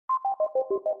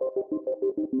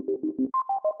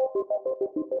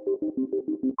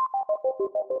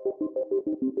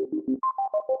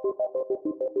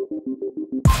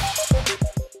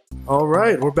All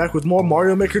right, we're back with more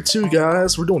Mario Maker 2,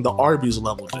 guys. We're doing the Arbys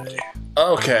level today.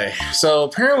 Okay, so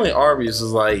apparently Arbys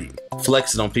is like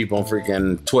flexing on people on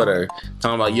freaking Twitter,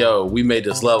 talking about, yo, we made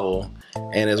this level,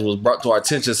 and it was brought to our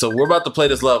attention, so we're about to play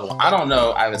this level. I don't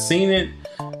know, I haven't seen it.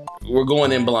 We're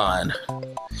going in blind.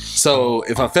 So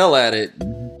if I fell at it,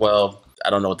 well, I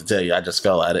don't know what to tell you. I just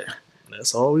fell at it.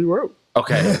 That's all we wrote.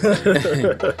 Okay.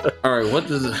 All right, what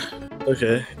does it...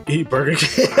 Okay, eat Burger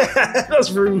King.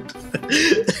 That's rude.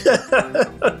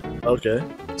 Okay,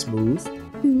 smooth.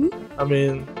 I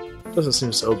mean, doesn't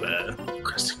seem so bad.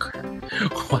 Krusty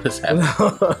Krab. What is happening?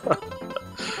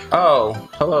 Oh,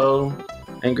 hello,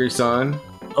 Angry Son.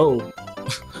 Oh,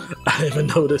 I didn't even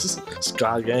notice.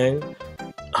 Sky Gang.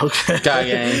 Okay. Sky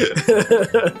Gang.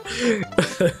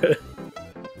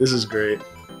 This is great.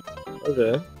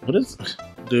 Okay. What is...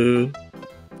 Dude,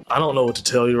 I don't know what to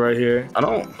tell you right here. I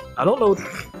don't know.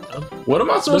 What am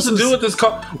I supposed to do with this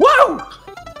car? Whoa!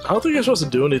 I don't think you're supposed to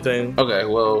do anything. Okay,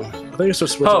 well... I think you're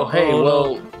supposed to... Oh, hey,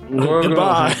 well...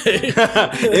 Goodbye.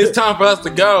 It's time for us to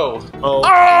go. Oh!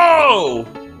 Oh!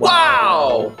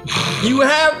 Wow! You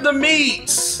have the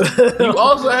meats! You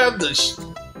also have the...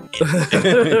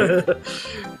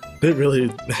 They really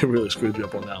screwed you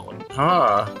up on that one.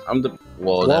 Huh. I'm the...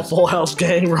 Well, Waffle House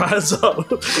Gang, rise up.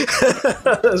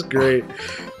 That's great.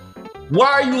 Why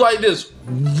are you like this?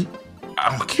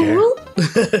 I don't care.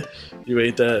 You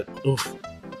ate that. Oof.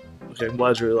 Okay, I'm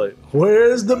glad you're like,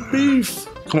 where's the beef?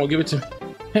 Come on, give it to me.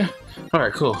 Yeah.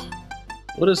 Alright, cool.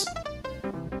 What is...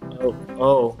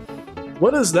 Oh.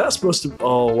 What is that supposed to...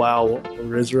 Oh, wow.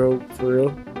 Rizro, for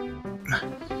real?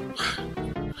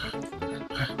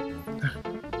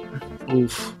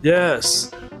 Oof.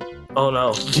 Yes. Oh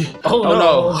no. Oh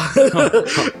no.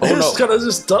 It's kind of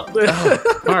just stuck there.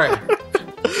 Alright.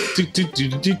 You're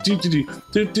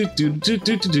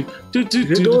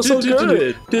doing so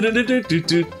good.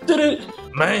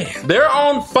 Man. They're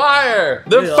on fire.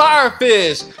 They're fire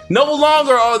fish. No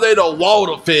longer are they the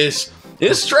water fish.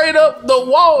 It's straight up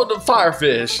the fire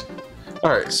fish.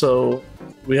 Alright. So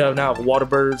we have now water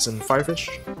birds and firefish?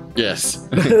 Yes.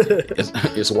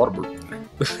 It's water bird.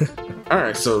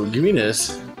 Alright, so give me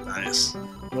this. Nice.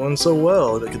 Going so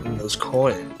well to get those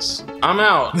coins. I'm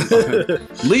out.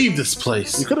 Leave this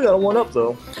place. You could have got a 1-up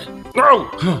though.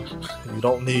 No! You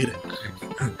don't need it.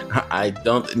 I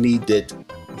don't need it.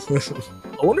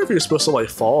 I wonder if you're supposed to like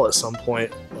fall at some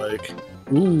point. Like,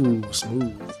 ooh,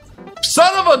 smooth.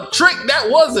 Son of a trick, that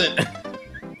wasn't.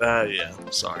 Yeah.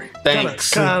 Sorry.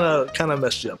 Thanks. Kind of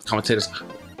messed you up. Commentators.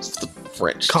 It's the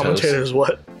French. Commentators, toast.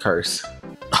 what? Curse.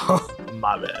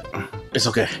 My bad. It's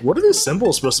okay. What are these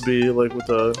symbols supposed to be like with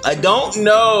the... I don't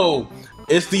know.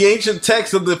 It's the ancient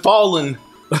text of the fallen.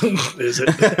 Is it?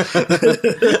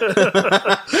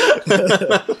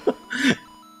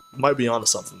 Might be onto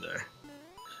something there.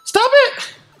 Stop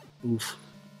it! Oof.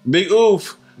 Big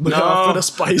oof. Look out for the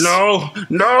spice. No.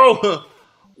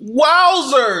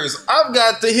 Wowzers! I've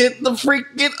got to hit the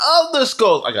freaking other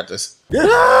skulls. I got this. Yeah.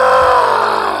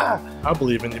 Ah! I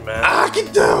believe in you, man. I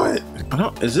can do it.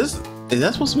 Is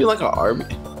that supposed to be like an Arby?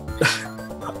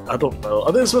 I don't know. I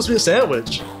think it's supposed to be a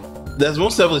sandwich. That's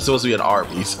most definitely supposed to be an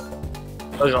Arby's.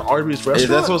 Like an Arby's restaurant? Is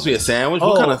that supposed to be a sandwich?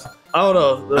 What kind of... I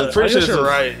don't know. I'm pretty sure you're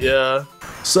right, yeah.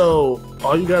 So,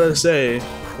 all you gotta say,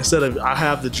 instead of I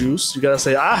have the juice, you gotta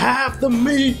say I have the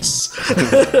meats.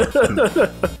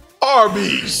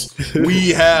 Arbys, we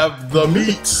have the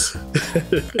meats.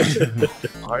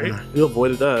 Alright, you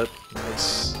avoided that.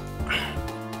 Nice.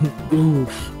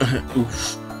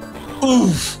 Oof.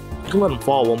 You can let him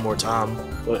fall one more time,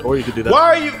 or you could do that. Why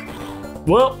are you...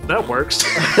 Well, that works.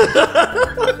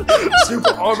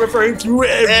 Super armor frame through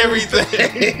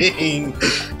everything.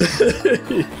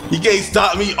 You can't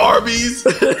stop me, Arbys.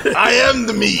 I am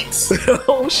the meats.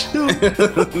 Oh, shoot.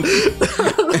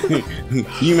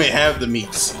 You may have the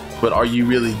meats, but are you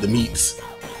really the meats?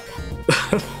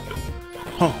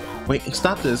 Oh, wait,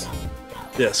 stop this.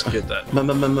 Yes, get that.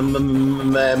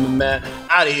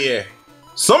 Out of here.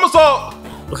 Somersault.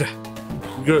 Okay.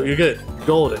 You're good. You're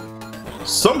golden.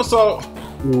 Somersault.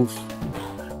 Oof.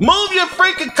 Move your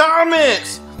freaking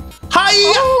comments.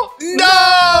 Hiya. Oh,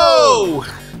 No.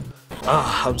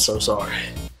 Ah, I'm so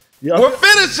sorry. We're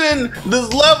finishing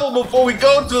this level before we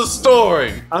go to the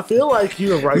story. I feel like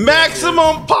you're right.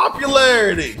 Maximum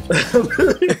popularity.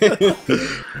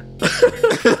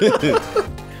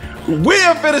 We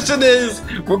are finishing this.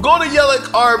 We're going to yell at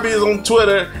Arbys on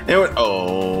Twitter, and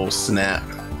oh snap!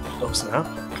 Oh snap!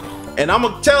 And I'm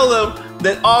gonna tell them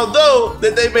that although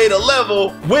that they made a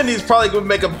level, Wendy's probably gonna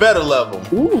make a better level.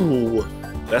 Ooh,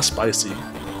 that's spicy.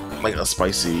 Like a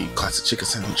spicy classic chicken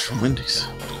sandwich from Wendy's.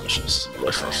 Delicious.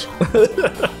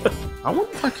 I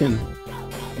wonder if I can.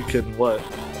 You can what?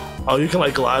 Oh, you can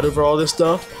like glide over all this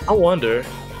stuff? I wonder.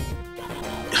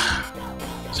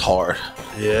 It's hard.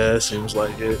 Yeah, it seems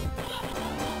like it.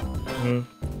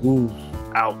 Ooh,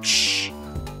 ouch.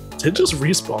 Did it just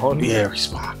respawn? Yeah,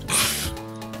 respawn.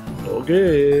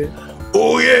 Okay.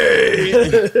 Oh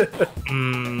yeah.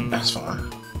 That's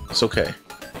fine. It's okay.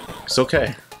 It's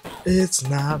okay. It's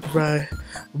not right,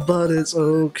 but it's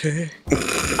okay.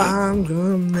 I'm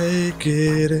gonna make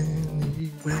it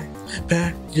anyway.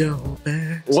 Pack your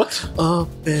bags. What? Up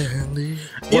and leave.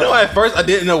 You know, at first I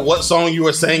didn't know what song you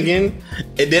were singing.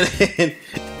 It didn't.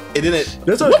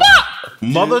 There's a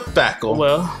Motherfucker.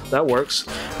 Well, that works.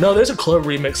 No, there's a club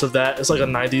remix of that. It's like a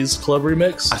 90s club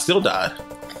remix. I still died.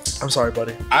 I'm sorry,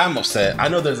 buddy. I'm upset. I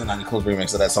know there's a 90s club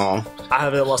remix of that song. I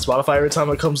have it on Spotify every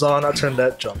time it comes on. I turn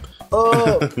that jump.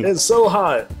 Oh, it's so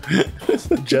hot.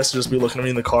 Jess just be looking at me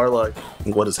in the car like,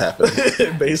 what is happening?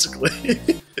 Basically.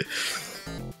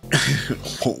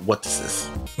 What is this?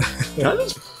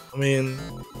 I mean,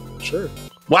 sure.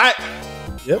 What?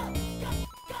 Yep.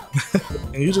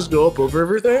 And you just go up over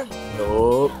everything?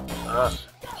 Nope.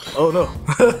 Oh no.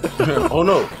 Oh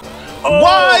no. Oh.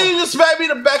 Why you just smacked me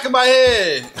in the back of my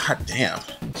head? God damn.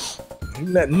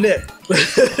 That neck.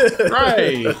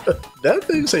 Right. That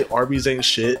thing say Arbys ain't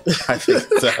shit. I think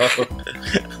so.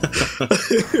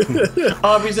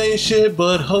 Arbys ain't shit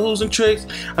but hoes and tricks.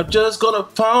 I'm just gonna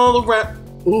fall around.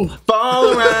 Ooh.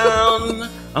 Fall around.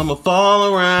 I'ma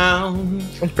fall around.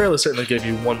 I'm fairly certain I gave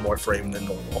you one more frame than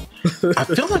normal. I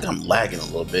feel like I'm lagging a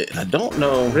little bit and I don't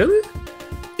know. Really?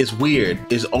 It's weird.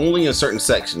 It's only in certain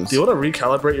sections. Do you want to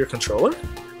recalibrate your controller?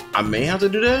 I may have to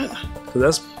do that.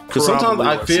 Because sometimes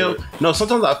I feel. No,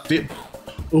 sometimes I feel.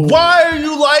 Ooh. Why are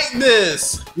you like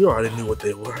this? You already knew what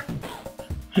they were.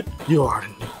 You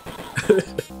already knew.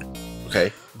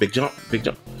 Okay, big jump, big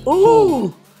jump.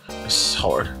 Ooh, this is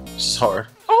hard. This is hard.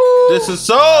 Ooh. This is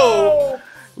so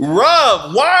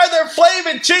rough. Why are there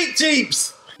flaming cheap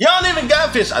cheeps? Y'all don't even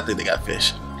got fish. I think they got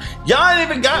fish. Y'all ain't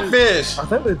even got fish. I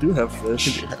think they do have fish.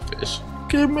 They do have fish.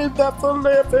 Give me that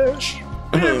fillet fish.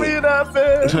 Give me that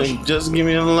fish. Just give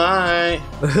me a line.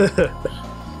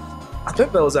 I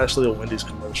think that was actually a Wendy's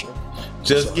commercial.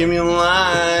 Just give me a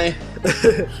line.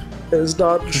 It's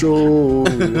not true.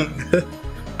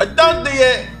 I don't do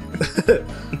it.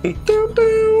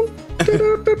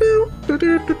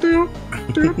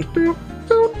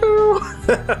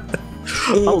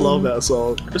 I love that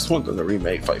song. I just want them to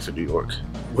remake Fight for New York.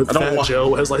 With Fat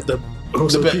Joe as like the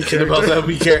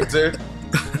OP character.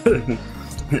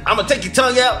 I'm gonna take your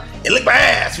tongue out and lick my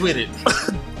ass with it.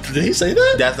 Did he say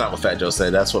that? That's not what Fat Joe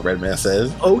said. That's what Redman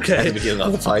says. Okay. At the beginning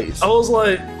of the fight. I was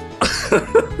like,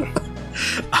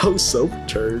 I was so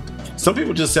perturbed. Some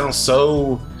people just sound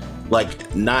so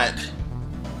like not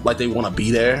like they want to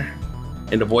be there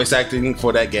in the voice acting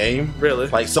for that game. Really?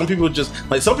 Like some people just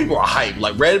like some people are hyped.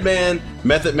 Like Redman,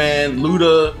 Method Man,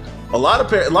 Luda, a lot of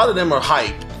them are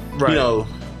hyped. Right. You know,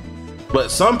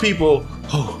 but some people,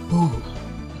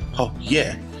 oh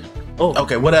yeah. Oh,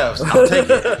 okay. What else? I'll take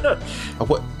it.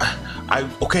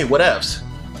 Okay. What else?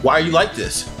 Why are you like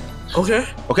this? Okay.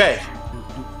 Okay.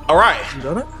 All right. You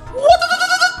done it?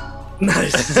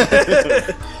 Nice.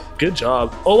 Good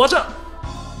job. Oh, watch out!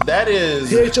 That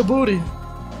is. He ate your booty.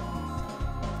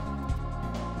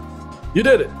 You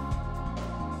did it.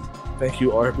 Thank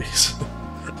you, Arbys.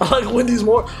 I like Wendy's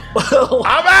more.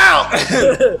 I'm out.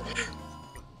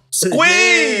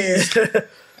 Squeeze.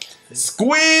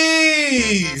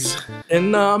 Squeeze!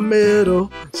 In the middle,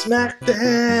 smack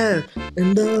dab.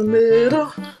 In the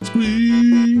middle,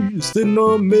 squeeze. In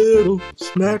the middle,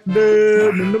 smack dab.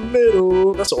 In the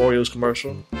middle. That's an Oreos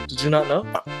commercial. Did you not know?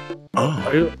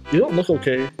 You don't look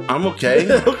okay. I'm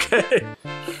okay. Okay.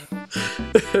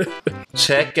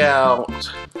 Check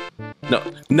out.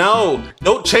 No,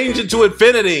 don't change it to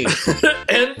infinity.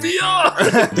 And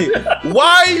beyond.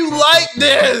 Why are you like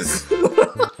this?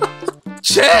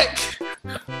 Check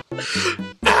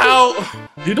out.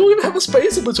 You don't even have a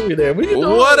space in between there. We can do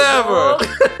whatever.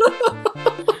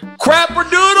 Crapper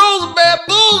doodles,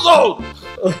 bamboozled.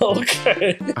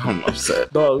 Okay. I'm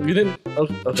upset. Dog, you didn't.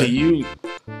 Okay.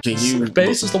 Can you?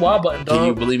 Space is the Y button, dog. Can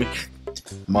you believe me?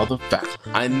 Motherfucker.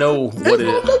 I know what it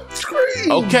is.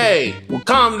 Okay, well,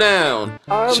 calm down.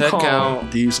 I'm Check calm.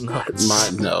 out these nuts.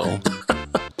 No.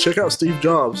 check out Steve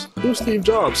Jobs. Who's Steve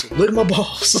Jobs? Ligma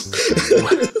balls.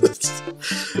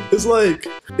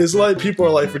 It's like people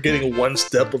are like forgetting one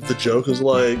step of the joke. It's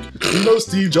like, you know,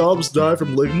 Steve Jobs died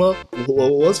from Ligma.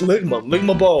 Well, what's Ligma?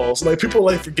 Ligma balls. Like people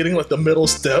are like forgetting like the middle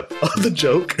step of the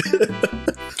joke.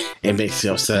 It makes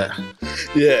you upset.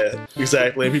 Yeah,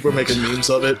 exactly. And people are making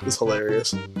memes of it. It's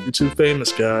hilarious. You're too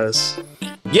famous, guys.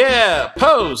 Yeah,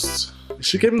 post.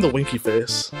 She gave him the winky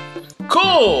face.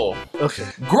 Cool. Okay.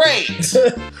 Great.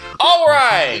 All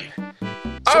right.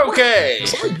 Okay.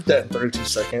 Someone do that in 32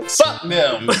 seconds. Fuck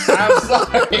them. I'm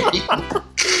sorry.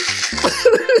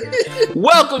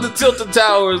 Welcome to Tilted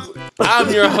Towers.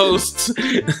 I'm your host,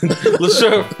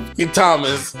 Llessur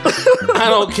Thomas. I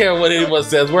don't care what anyone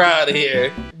says. We're out of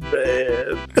here.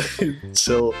 Man,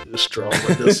 Tilt is strong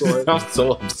with this one. I'm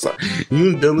so sorry.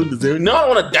 You download the zero? No, I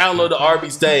want to download the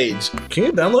Arbys stage. Can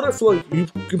you download it for like you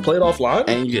can play it offline?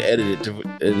 And you can edit it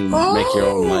and make your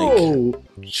own like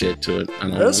shit to it. I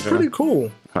don't That's pretty cool.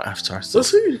 I'm sorry.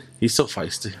 Let's see. He's so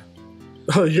feisty.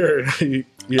 Oh, you're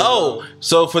Oh,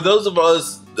 so for those of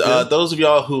us, those of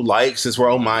y'all who like, since we're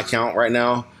on my account right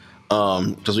now,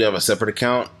 because we have a separate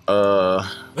account.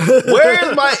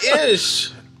 Where's my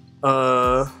ish?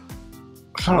 I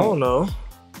don't know.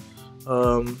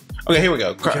 Okay, here we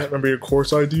go. I can't remember your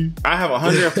course ID. I have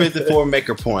 154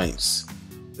 maker points.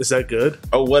 Is that good?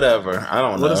 Oh, whatever. I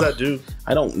don't know. What does that do?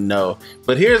 I don't know.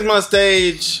 But here's my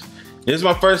stage. Here's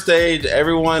my first stage.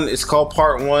 Everyone, it's called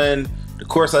Part 1. The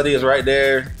course ID is right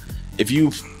there. If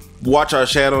you watch our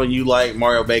channel and you like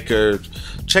Mario Maker,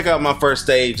 check out my first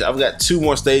stage. I've got 2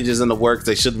 more stages in the works.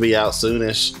 They should be out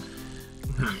soonish.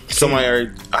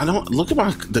 I don't look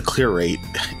at the clear rate.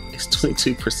 It's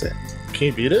 22%. Can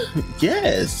you beat it?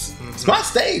 Yes. It's my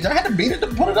stage. I had to beat it to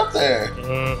put it up there.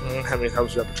 How many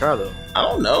times do you have to try though? I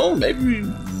don't know.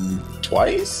 Maybe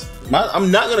twice.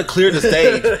 I'm not gonna clear the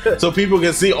stage so people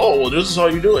can see. Oh, well, this is how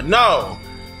you do it. No.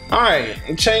 All right.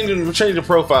 We're changing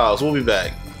profiles. We'll be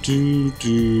back. We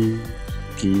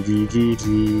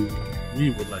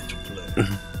would like to play.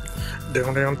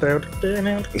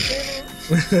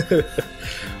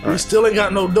 We still ain't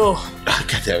got no dough.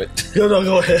 God damn it. No,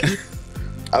 go ahead.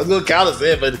 I was gonna count us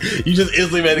in, but you just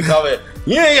instantly made a comment.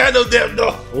 You ain't got no damn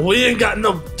door. We ain't got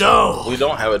no dough. We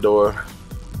don't have a door.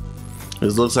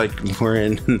 This looks like we're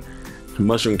in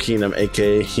Mushroom Kingdom,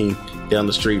 aka down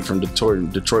the street from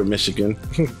Detroit, Michigan.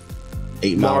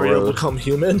 8 Mile Mario Road. become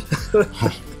human.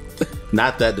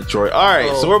 Not that Detroit. All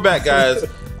right, so we're back, guys,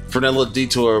 for that little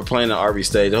detour playing the Arbys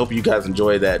stage. I hope you guys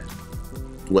enjoyed that,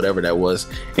 whatever that was.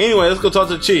 Anyway, let's go talk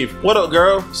to the chief. What up,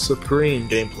 girl? Supreme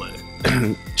gameplay.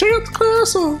 Check out the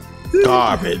castle.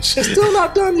 Garbage. It's still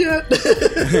not done yet.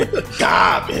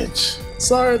 Garbage.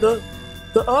 Sorry, the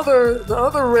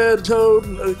other red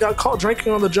toad got caught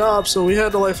drinking on the job, so we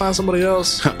had to like find somebody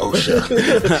else. OSHA.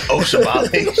 OSHA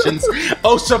violations.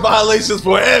 OSHA violations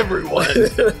for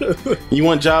everyone. You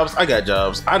want jobs? I got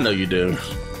jobs. I know you do.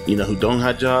 You know who don't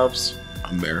have jobs?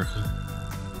 America.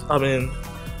 I mean,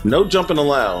 no jumping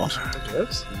allowed. I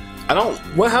guess. I don't.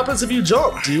 What happens if you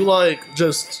jump? Do you like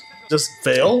just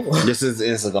fail? This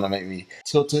is gonna make me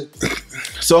tilted.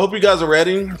 So I hope you guys are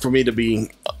ready for me to be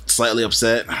slightly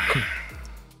upset.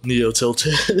 Neo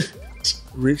tilted.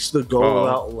 Reach the goal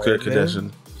without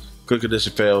landing. Good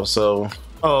condition fail. So.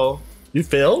 Oh, you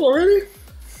failed already?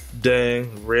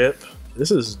 Dang, rip. This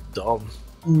is dumb.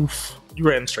 Oof. You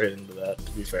ran straight into that,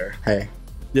 to be fair. Hey.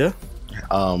 Yeah?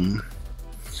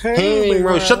 Hey,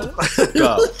 bro, shut the fuck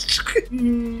up.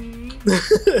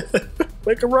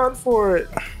 Make a run for it.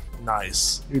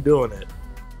 Nice. You're doing it.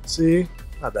 See?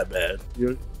 Not that bad.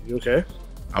 You okay?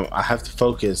 I have to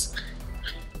focus.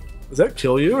 Does that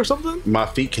kill you or something? My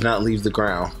feet cannot leave the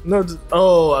ground. No.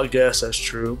 Oh, I guess that's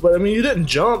true. But I mean, you didn't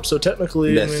jump, so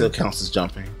technically that still counts as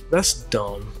jumping. That's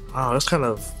dumb. Oh, that's kind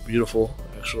of beautiful,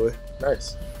 actually.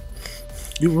 Nice.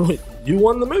 You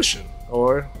won the mission.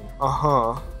 Or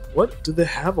what do they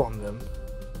have on them?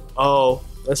 Oh,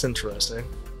 that's interesting.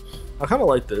 I kind of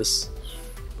like this.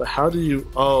 But how do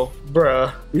you... Oh,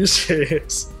 bruh. Are you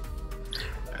serious?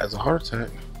 As a heart attack.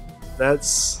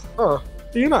 That's... Oh,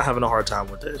 you're not having a hard time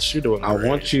with this. You're doing great. I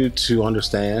want you to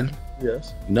understand.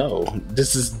 Yes. No,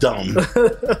 this is dumb.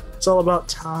 It's all about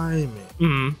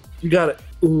timing. You got it.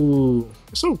 Ooh,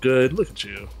 you're so good. Look at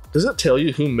you. Does it tell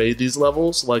you who made these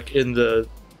levels? Like in the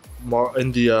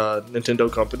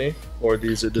Nintendo company? Or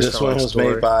these are just... This one was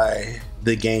made by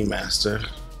the Game Master.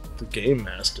 The Game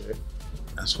Master?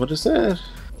 That's what it said.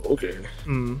 Okay.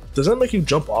 Does that make you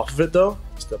jump off of it though?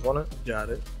 Step on it. Got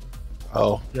it.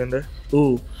 Oh. You're in there.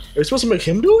 Ooh. Are you supposed to make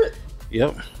him do it?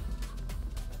 Yep.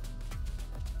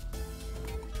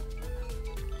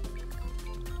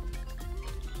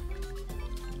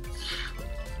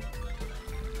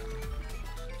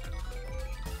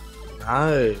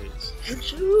 Nice. Look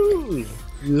at you.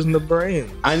 Using the brain.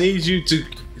 I need you to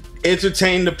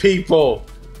entertain the people.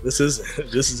 This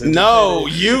is No,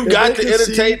 you got to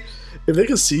entertain. If they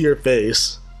can see your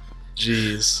face,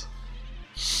 jeez.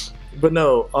 But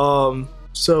no,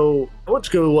 so I went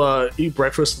to go eat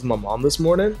breakfast with my mom this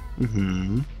morning,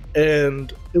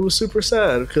 and it was super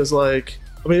sad because, like,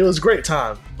 I mean, it was a great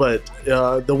time, but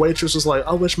the waitress was like,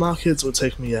 "I wish my kids would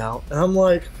take me out," and I'm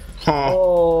like,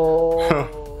 "Oh,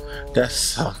 that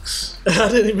sucks." I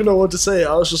didn't even know what to say.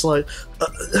 I was just like,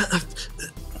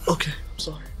 "Okay, I'm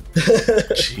sorry."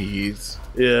 Jeez.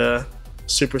 Yeah,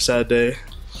 super sad day.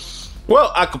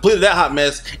 Well, I completed that hot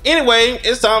mess. Anyway,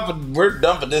 it's time for we're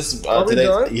done for this Are we today.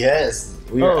 done? Yes,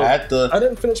 we are at the. I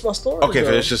didn't finish my story. Okay,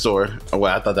 finish your story. Oh,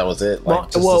 well, I thought that was it.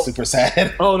 Like, super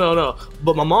sad. Oh no!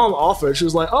 But my mom offered. She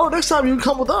was like, "Oh, next time you can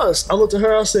come with us." I looked at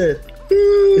her. I said,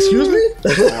 "Excuse me?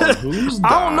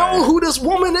 I don't know who this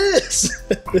woman is."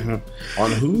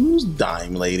 On whose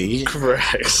dime, lady?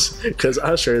 Correct. Because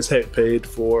I sure as heck paid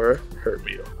for her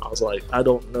meal. I was like, I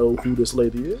don't know who this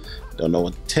lady is. Don't know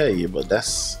what to tell you, but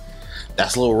that's a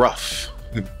little rough.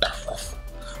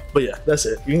 But yeah, that's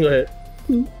it. You can go ahead.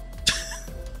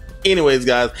 Anyways,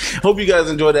 guys, hope you guys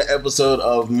enjoyed that episode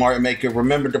of Mario Maker.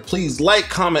 Remember to please like,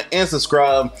 comment, and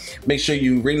subscribe. Make sure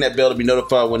you ring that bell to be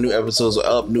notified when new episodes are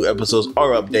up. New episodes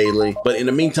are up daily. But in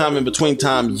the meantime, in between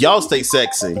time, y'all stay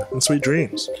sexy. And sweet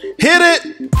dreams. Hit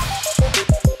it!